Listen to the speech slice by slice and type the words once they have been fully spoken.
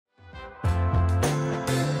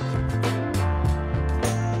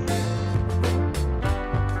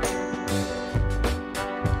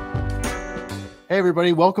Hey,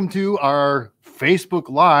 everybody. Welcome to our Facebook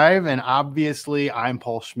Live. And obviously, I'm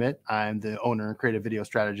Paul Schmidt. I'm the owner and creative video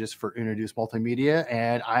strategist for UnoDeuce Multimedia.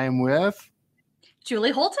 And I am with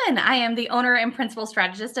Julie Holton. I am the owner and principal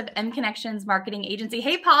strategist of M Connections Marketing Agency.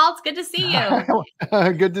 Hey, Paul, it's good to see you.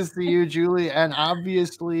 Good to see you, Julie. And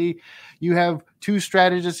obviously, you have two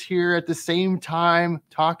strategists here at the same time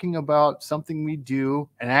talking about something we do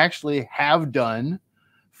and actually have done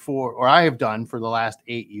or I have done for the last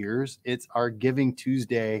 8 years. It's our Giving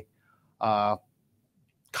Tuesday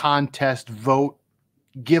contest, vote,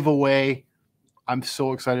 giveaway. I'm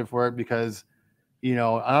so excited for it because,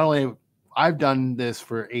 not only I've done this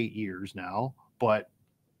for 8 years now, but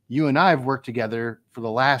you and I have worked together for the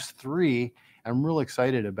last 3. I'm real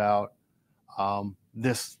excited about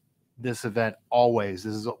this event always.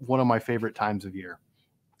 This is one of my favorite times of year.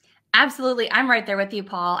 Absolutely. I'm right there with you,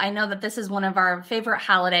 Paul. I know that this is one of our favorite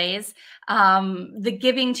holidays, the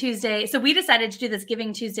Giving Tuesday. So we decided to do this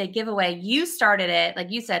Giving Tuesday giveaway. You started it, like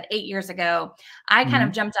you said, 8 years ago. I kind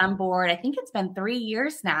of jumped on board. I think it's been 3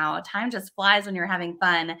 years now. Time just flies when you're having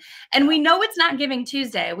fun. And we know it's not Giving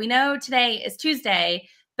Tuesday. We know today is Tuesday,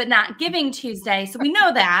 but not Giving Tuesday. So we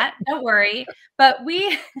know that. Don't worry. But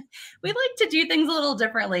we like to do things a little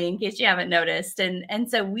differently in case you haven't noticed. And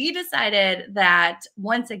so we decided that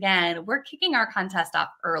once again, we're kicking our contest off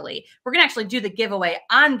early. We're going to actually do the giveaway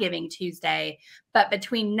on Giving Tuesday. But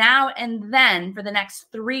between now and then, for the next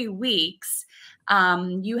 3 weeks,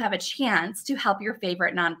 you have a chance to help your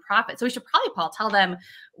favorite nonprofit. So we should probably, Paul, tell them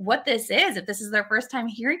what this is if this is their first time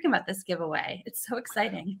hearing about this giveaway. It's so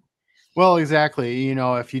exciting. Well, exactly.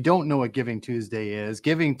 If you don't know what Giving Tuesday is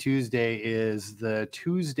the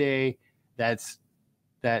Tuesday that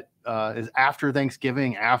is after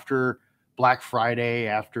Thanksgiving, after Black Friday,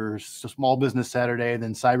 after Small Business Saturday,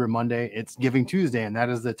 then Cyber Monday. It's Giving Tuesday, and that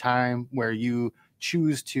is the time where you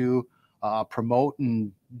choose to promote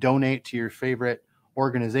and donate to your favorite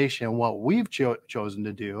organization. What we've chosen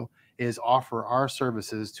to do is offer our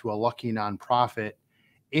services to a lucky nonprofit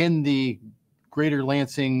in the Greater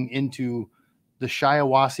Lansing into the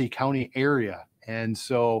Shiawassee County area. And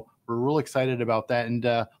so we're real excited about that. And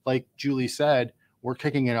like Julie said, we're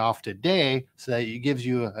kicking it off today so that it gives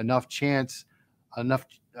you enough chances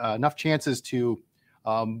to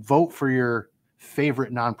vote for your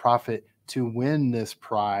favorite nonprofit to win this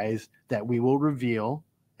prize that we will reveal,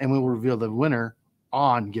 and we will reveal the winner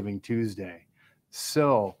on Giving Tuesday.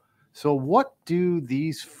 So what do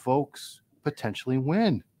these folks potentially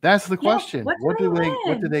win? That's the question. Yes, What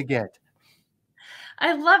do they get?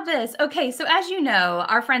 I love this. Okay, so as you know,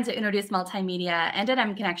 our friends at UnoDeuce Multimedia and at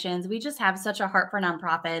M Connections, we just have such a heart for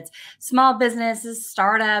nonprofits, small businesses,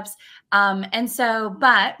 startups.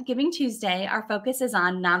 But Giving Tuesday, our focus is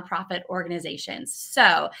on nonprofit organizations.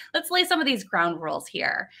 So let's lay some of these ground rules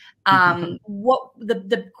here. What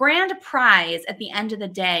the grand prize at the end of the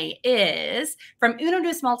day is from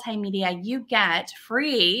UnoDeuce Multimedia, you get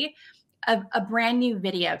free a brand new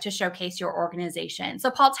video to showcase your organization.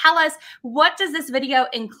 So Paul, tell us, what does this video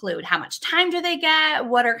include? How much time do they get?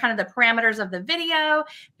 What are kind of the parameters of the video?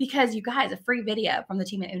 Because you guys, a free video from the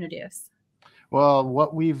team at UnoDeuce. Well,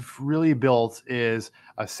 what we've really built is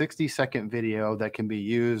a 60-second video that can be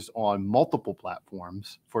used on multiple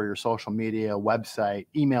platforms for your social media, website,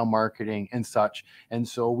 email marketing, and such. And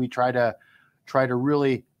so we try to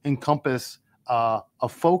really encompass a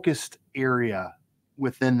focused area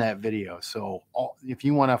within that video. So if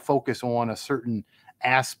you want to focus on a certain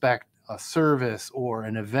aspect, a service or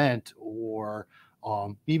an event, or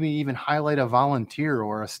even highlight a volunteer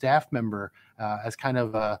or a staff member as kind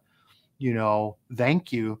of a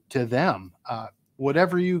thank you to them,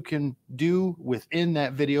 whatever you can do within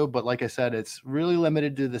that video. But like I said, it's really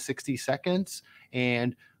limited to the 60 seconds,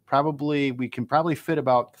 and we can probably fit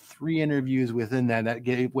about 3 interviews within that.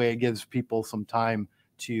 That way it gives people some time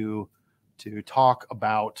to talk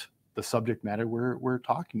about the subject matter we're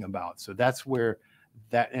talking about. So that's where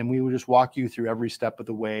and we will just walk you through every step of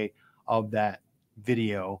the way of that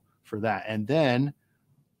video for that. And then,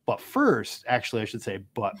 but first, the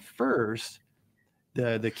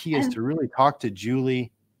key is to really talk to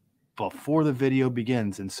Julie before the video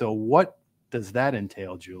begins. And so what does that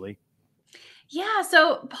entail, Julie? Yeah.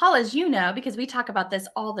 So Paul, as you know, because we talk about this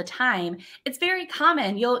all the time, it's very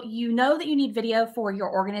common. You know that you need video for your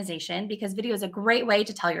organization because video is a great way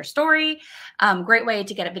to tell your story, great way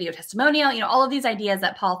to get a video testimonial, all of these ideas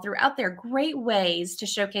that Paul threw out there, great ways to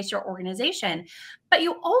showcase your organization. But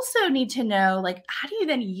you also need to know, like, how do you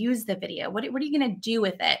then use the video? What are you going to do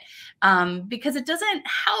with it? Because it doesn't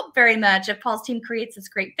help very much if Paul's team creates this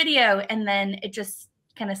great video and then it just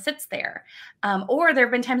kind of sits there. Or there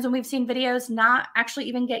have been times when we've seen videos not actually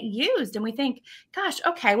even get used. And we think, gosh,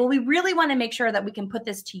 okay, well, we really want to make sure that we can put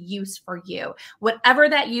this to use for you, whatever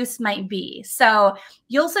that use might be. So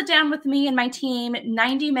you'll sit down with me and my team,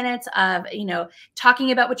 90 minutes of,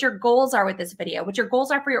 talking about what your goals are with this video, what your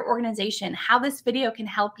goals are for your organization, how this video can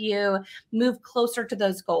help you move closer to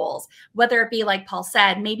those goals. Whether it be, like Paul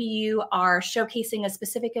said, maybe you are showcasing a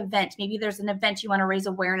specific event. Maybe there's an event you want to raise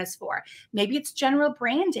awareness for. Maybe it's general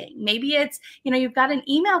branding. Maybe it's, you've got an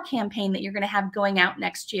email campaign that you're going to have going out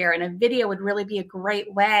next year, and a video would really be a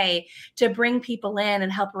great way to bring people in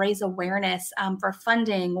and help raise awareness for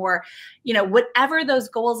funding, or, whatever those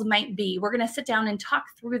goals might be. We're going to sit down and talk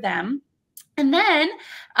through them. And then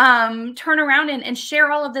turn around and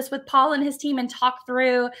share all of this with Paul and his team and talk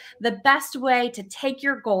through the best way to take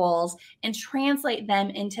your goals and translate them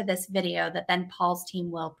into this video that then Paul's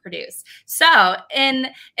team will produce. So in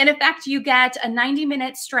effect, you get a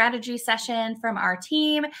 90-minute strategy session from our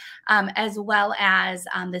team, as well as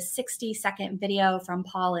the 60-second video from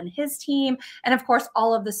Paul and his team. And of course,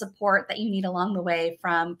 all of the support that you need along the way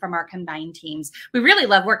from our combined teams. We really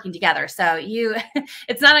love working together. So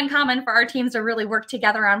it's not uncommon for our teams to really work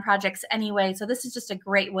together on projects anyway. So this is just a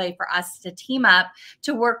great way for us to team up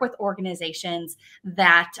to work with organizations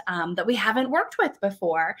that we haven't worked with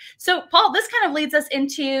before. So Paul, this kind of leads us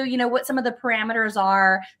into, what some of the parameters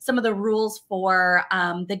are, some of the rules for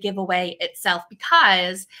the giveaway itself,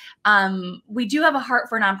 because we do have a heart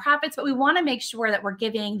for nonprofits, but we want to make sure that we're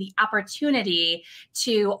giving the opportunity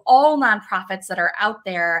to all nonprofits that are out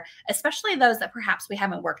there, especially those that perhaps we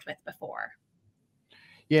haven't worked with before.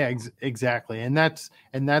 Yeah, exactly. And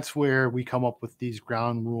that's where we come up with these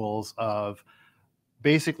ground rules of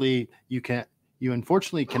basically you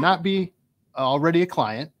unfortunately cannot be already a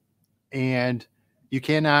client, and you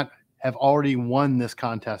cannot have already won this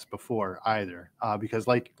contest before either. Because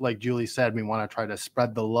like Julie said, we want to try to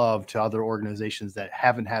spread the love to other organizations that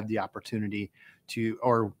haven't had the opportunity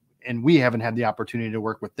and we haven't had the opportunity to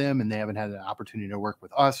work with them, and they haven't had the opportunity to work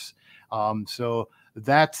with us. So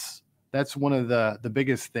that's one of the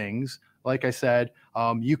biggest things. Like I said,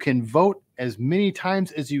 you can vote as many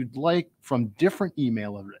times as you'd like from different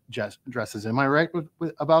email addresses. Am I right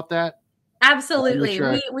about that? Absolutely.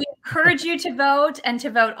 Sure. We encourage you to vote, and to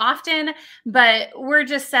vote often, but we're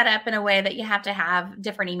just set up in a way that you have to have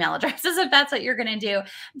different email addresses if that's what you're going to do.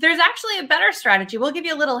 There's actually a better strategy. We'll give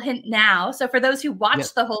you a little hint now. So for those who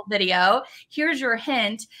watched the whole video, here's your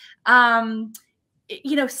hint.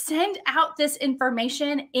 Send out this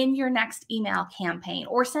information in your next email campaign,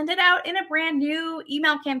 or send it out in a brand new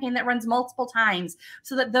email campaign that runs multiple times,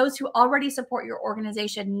 so that those who already support your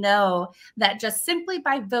organization know that just simply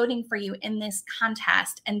by voting for you in this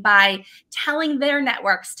contest and by telling their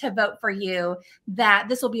networks to vote for you, that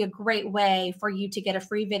this will be a great way for you to get a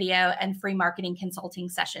free video and free marketing consulting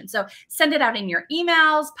session. So send it out in your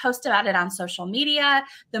emails, post about it on social media.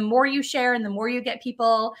 The more you share and the more you get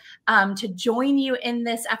people to join you in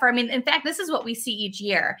this effort. I mean, in fact, this is what we see each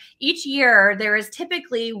year. Each year, there is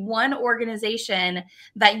typically one organization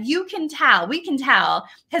that we can tell,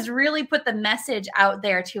 has really put the message out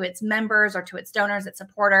there to its members or to its donors, its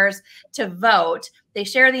supporters, to vote. They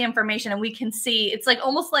share the information, and we can see, it's like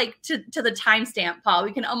almost like to the timestamp, Paul.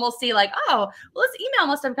 We can almost see like, oh, well, this email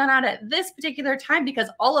must have gone out at this particular time, because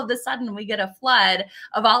all of a sudden we get a flood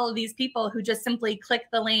of all of these people who just simply click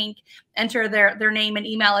the link, enter their name and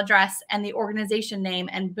email address and the organization name,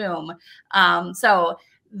 and boom. So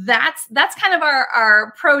that's kind of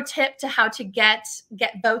our pro tip to how to get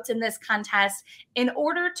votes in this contest. In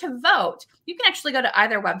order to vote, you can actually go to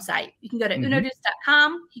either website. You can go to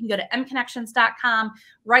UnoDeuce.com. You can go to mconnections.com.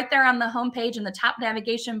 Right there on the homepage in the top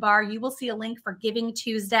navigation bar, you will see a link for Giving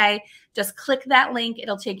Tuesday. Just click that link.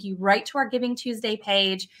 It'll take you right to our Giving Tuesday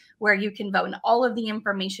page where you can vote, and all of the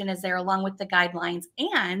information is there along with the guidelines,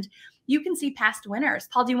 and you can see past winners.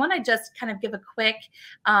 Paul, do you want to just kind of give a quick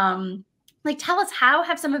tell us, how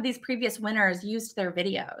have some of these previous winners used their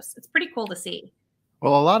videos? It's pretty cool to see.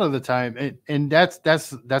 Well, a lot of the time, and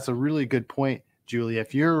that's a really good point, Julie.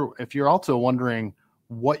 If you're also wondering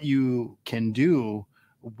what you can do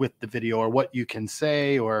with the video, or what you can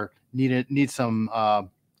say, or need some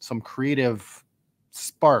creative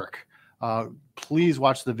spark, please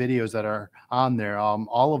watch the videos that are on there.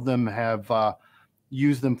 All of them have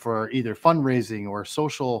used them for either fundraising or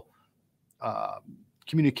social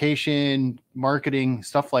communication, marketing,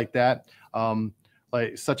 stuff like that.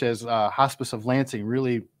 Such as Hospice of Lansing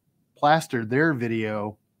really plastered their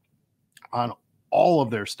video on all of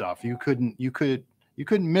their stuff. You couldn't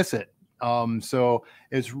miss it. So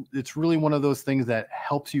it's really one of those things that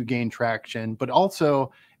helps you gain traction, but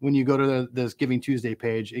also when you go to this Giving Tuesday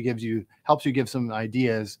page, it helps you give some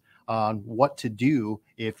ideas on what to do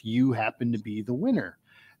if you happen to be the winner.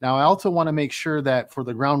 Now, I also want to make sure that for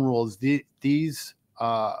the ground rules, these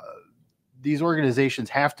organizations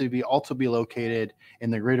have to also be located in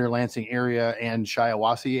the greater Lansing area and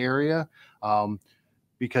Shiawassee area,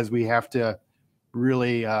 because we have to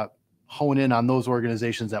really hone in on those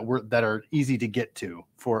organizations that are easy to get to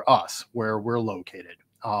for us where we're located.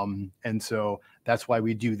 And so that's why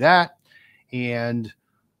we do that. And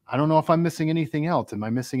I don't know if I'm missing anything else. Am I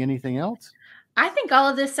missing anything else? I think all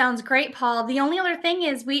of this sounds great, Paul. The only other thing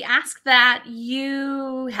is we ask that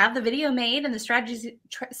you have the video made and the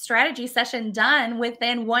strategy session done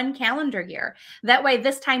within 1 calendar year. That way,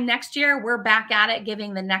 this time next year, we're back at it,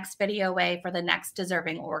 giving the next video away for the next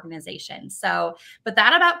deserving organization. So, but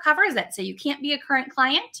that about covers it. So you can't be a current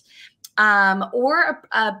client or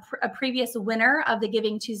a previous winner of the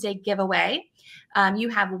Giving Tuesday giveaway. You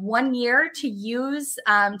have 1 year to use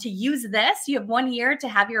this. You have 1 year to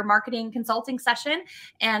have your marketing consulting session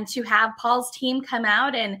and to have Paul's team come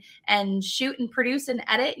out and shoot and produce and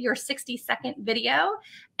edit your 60-second video.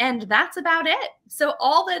 And that's about it. So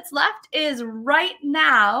all that's left is right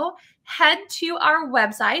now, head to our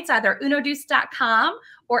websites, either UnoDeuce.com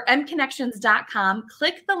or mconnections.com.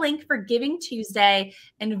 Click the link for Giving Tuesday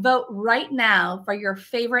and vote right now for your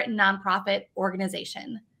favorite nonprofit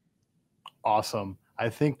organization. Awesome. I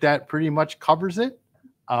think that pretty much covers it.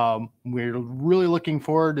 We're really looking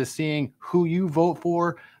forward to seeing who you vote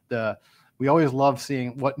for. We always love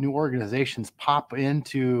seeing what new organizations pop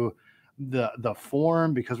into the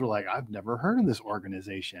forum, because we're like, I've never heard of this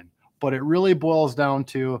organization. But it really boils down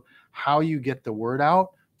to how you get the word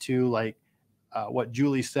out to, like what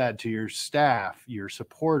Julie said, to your staff, your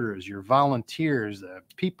supporters, your volunteers, the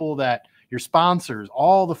people your sponsors,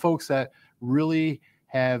 all the folks that really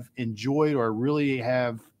have enjoyed or really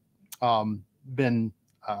have been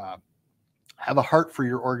have a heart for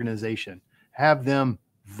your organization. Have them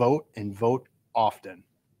vote, and vote often.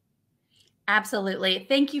 Absolutely.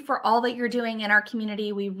 Thank you for all that you're doing in our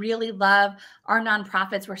community. We really love our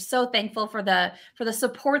nonprofits. We're so thankful for the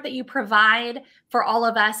support that you provide for all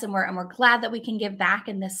of us, and we're glad that we can give back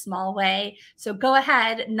in this small way. So go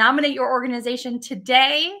ahead, nominate your organization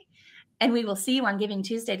today, and we will see you on Giving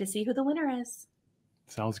Tuesday to see who the winner is.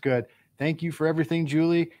 Sounds good. Thank you for everything,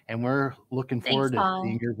 Julie, and we're looking forward to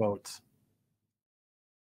seeing your votes.